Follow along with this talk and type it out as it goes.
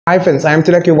Hi friends, I am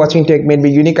Tilak, you're watching Tech Made Be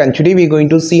Unique, and today we're going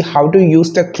to see how to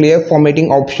use the clear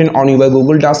formatting option on your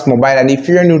Google Docs mobile. And if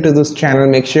you are new to this channel,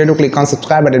 make sure to click on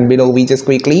subscribe button below. We just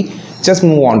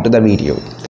move on to the video.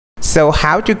 So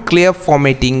how to clear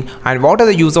formatting and what are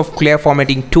the use of clear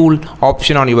formatting tool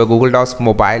option on your Google Docs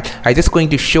mobile. I just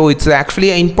going to show it's actually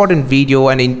an important video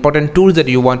and important tool that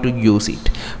you want to use it.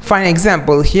 For an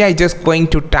example, here I just going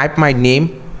to type my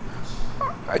name.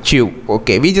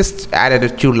 Okay, we just added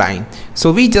a two line,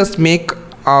 so we just make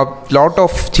a lot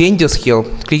of changes here.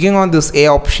 Clicking on this A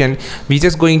option, we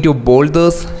just going to bold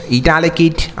this, italic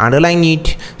it, underline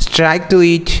it, strike to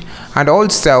it, and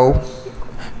also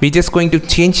we just going to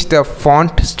change the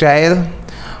font style,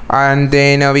 and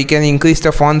then we can increase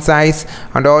the font size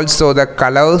and also the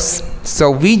colors.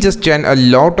 So we just done a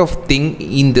lot of thing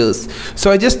in this. So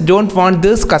I just don't want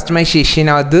this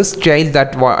customization or this style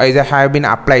that have been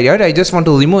applied here. I just want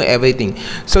to remove everything.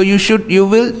 So you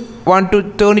will want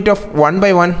to turn it off one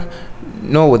by one.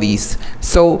 No worries.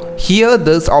 So here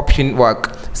this option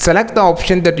work. Select the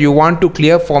option that you want to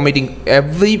clear formatting.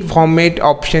 Every format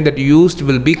option that you used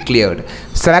will be cleared.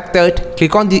 Select that,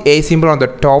 click on the A symbol on the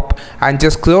top and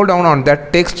just scroll down on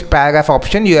that text paragraph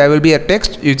option. There will be a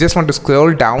text, you just want to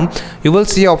scroll down. You will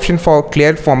see option for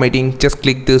clear formatting. Just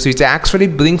click this, which actually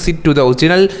brings it to the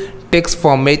original text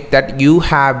format that you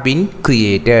have been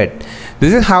created.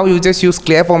 This is how you just use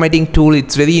clear formatting tool.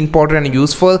 It's very important and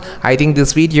useful. I think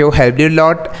this video helped you a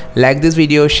lot. Like this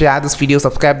video, share this video,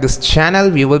 subscribe this channel.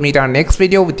 We will meet our next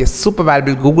video with a super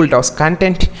valuable Google Docs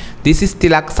content. This is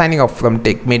Tilak signing off from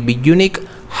Tech Made Be Unique.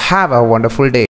 Have a wonderful day.